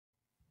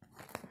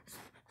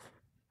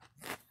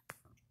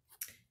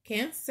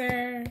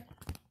Cancer.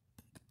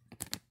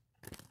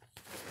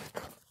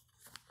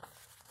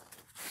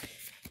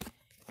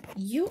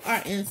 You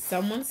are in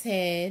someone's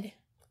head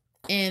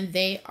and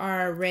they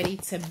are ready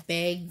to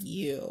beg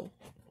you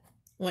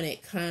when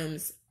it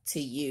comes to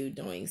you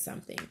doing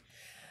something.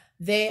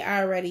 They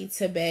are ready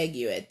to beg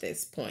you at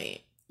this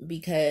point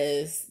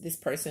because this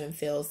person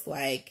feels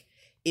like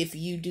if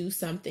you do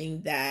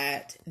something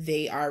that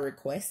they are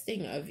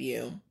requesting of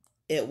you,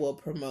 it will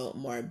promote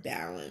more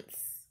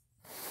balance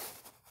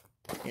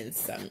in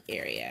some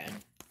area.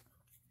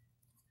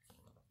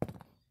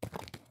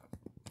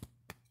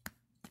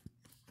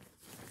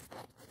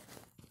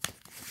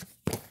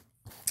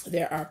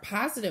 There are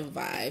positive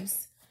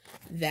vibes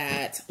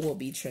that will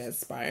be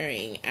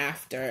transpiring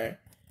after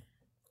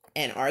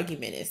an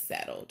argument is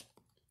settled.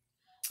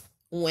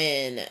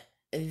 When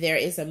there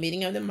is a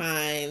meeting of the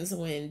minds,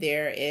 when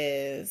there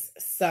is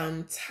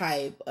some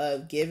type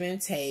of give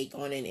and take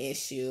on an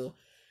issue,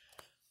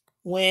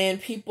 when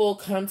people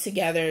come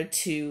together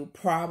to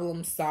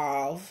problem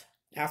solve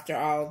after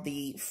all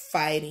the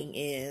fighting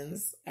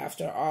ends,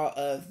 after all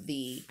of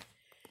the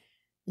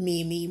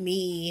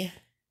me,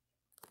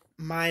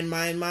 mine,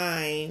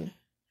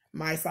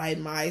 my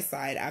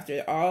side,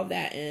 after all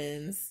that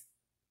ends,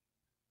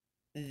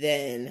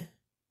 then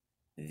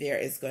there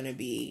is going to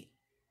be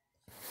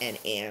an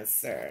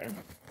answer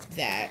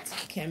that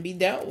can be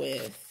dealt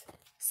with,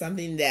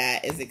 something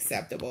that is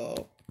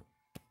acceptable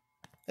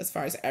as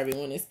far as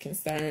everyone is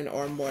concerned,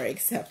 or more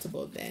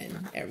acceptable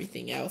than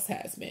everything else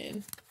has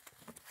been.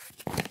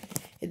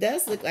 It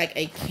does look like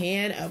a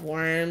can of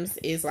worms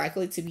is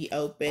likely to be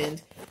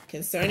opened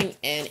concerning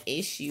an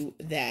issue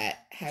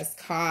that has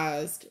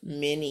caused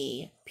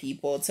many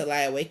people to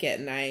lie awake at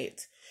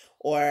night,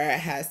 or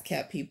has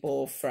kept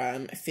people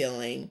from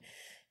feeling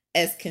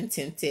as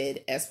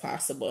contented as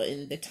possible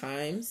in the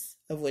times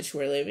of which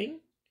we're living.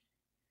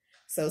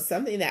 So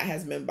something that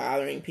has been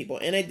bothering people,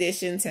 in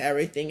addition to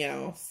everything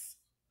else,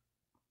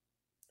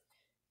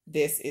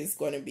 this is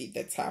going to be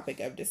the topic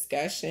of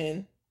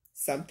discussion,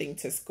 something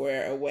to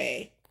square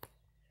away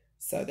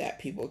so that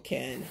people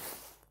can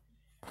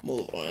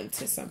move on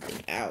to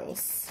something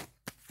else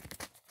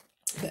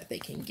that they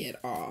can get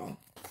all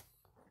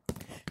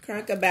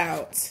crunk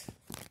about,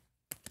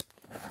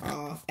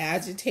 all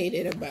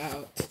agitated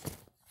about.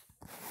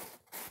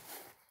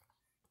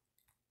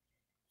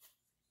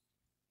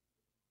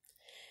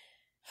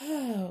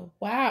 Oh,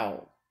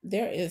 wow.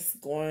 There is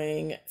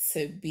going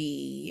to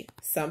be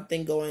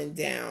something going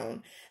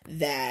down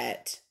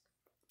that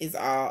is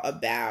all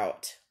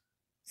about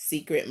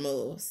secret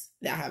moves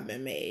that have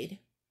been made.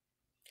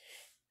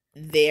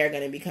 They are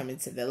going to be coming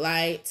to the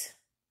light.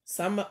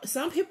 Some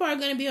people are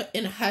going to be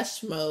in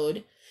hush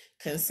mode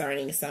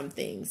concerning some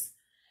things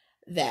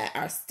that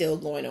are still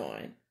going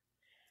on.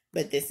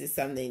 But this is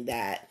something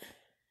that,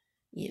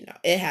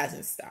 it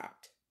hasn't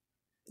stopped.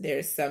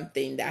 There's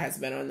something that has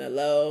been on the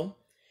low,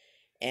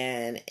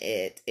 and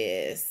it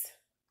is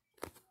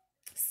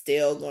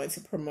still going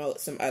to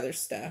promote some other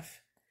stuff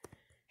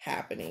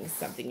happening,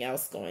 something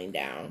else going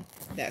down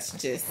that's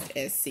just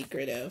as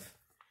secretive.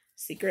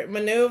 Secret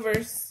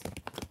maneuvers.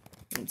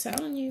 I'm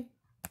telling you.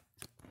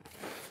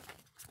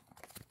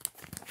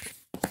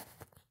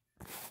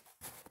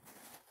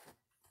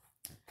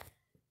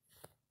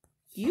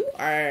 You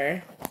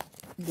are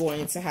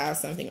going to have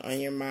something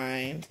on your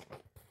mind.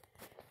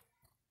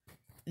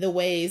 The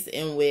ways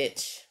in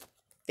which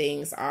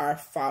things are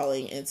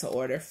falling into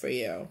order for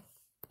you.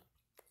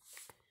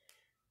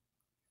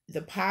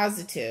 The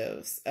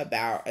positives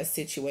about a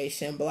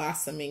situation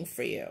blossoming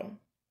for you.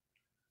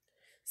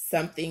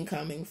 Something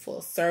coming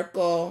full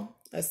circle,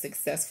 a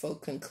successful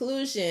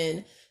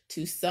conclusion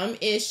to some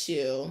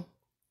issue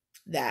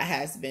that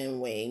has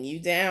been weighing you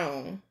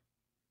down.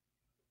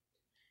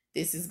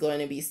 This is going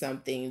to be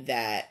something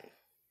that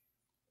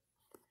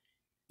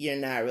you're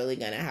not really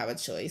going to have a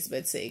choice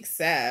but to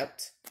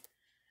accept,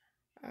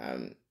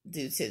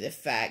 due to the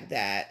fact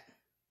that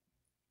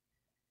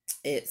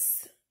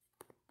it's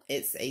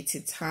a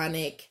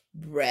tectonic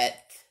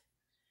breadth,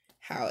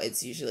 how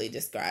it's usually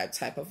described,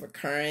 type of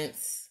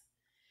occurrence.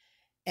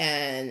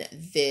 And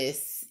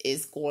this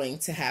is going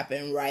to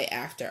happen right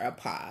after a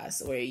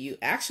pause, where you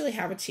actually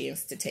have a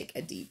chance to take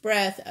a deep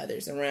breath.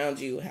 Others around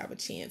you have a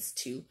chance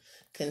to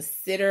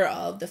consider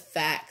all of the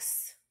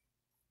facts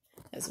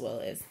as well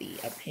as the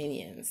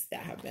opinions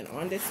that have been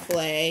on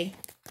display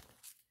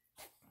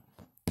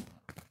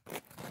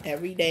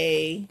every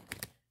day.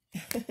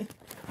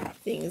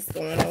 Things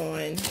going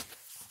on.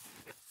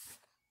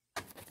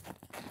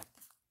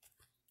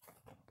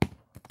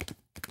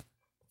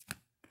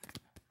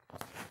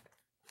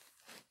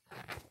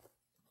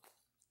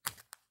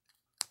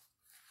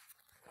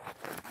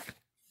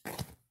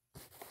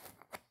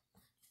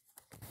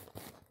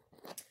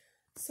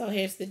 So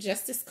here's the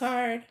Justice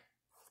card.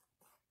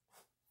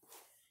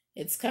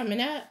 It's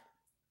coming up.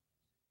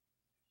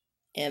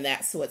 And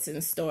that's what's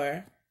in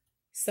store.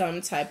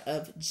 Some type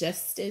of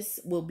justice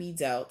will be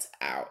dealt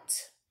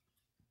out.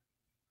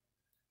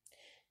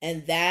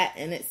 And that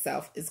in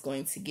itself is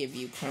going to give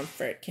you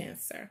comfort,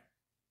 Cancer.